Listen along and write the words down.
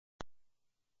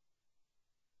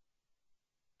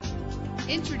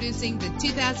Introducing the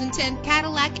 2010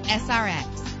 Cadillac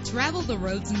SRX. Travel the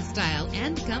roads in style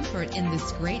and comfort in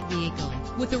this great vehicle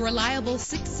with a reliable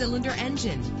 6-cylinder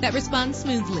engine that responds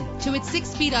smoothly to its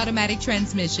 6-speed automatic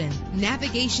transmission.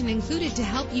 Navigation included to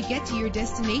help you get to your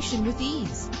destination with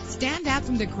ease. Stand out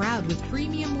from the crowd with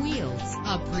premium wheels.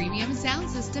 A premium sound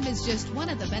system is just one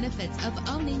of the benefits of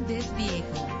owning this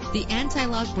vehicle. The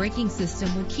anti-lock braking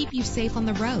system will keep you safe on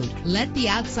the road. Let the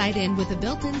outside in with a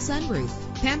built-in sunroof.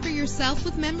 Pamper yourself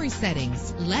with memory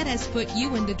settings. Let us put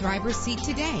you in the driver's seat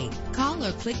today. Call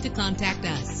or click to contact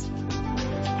us.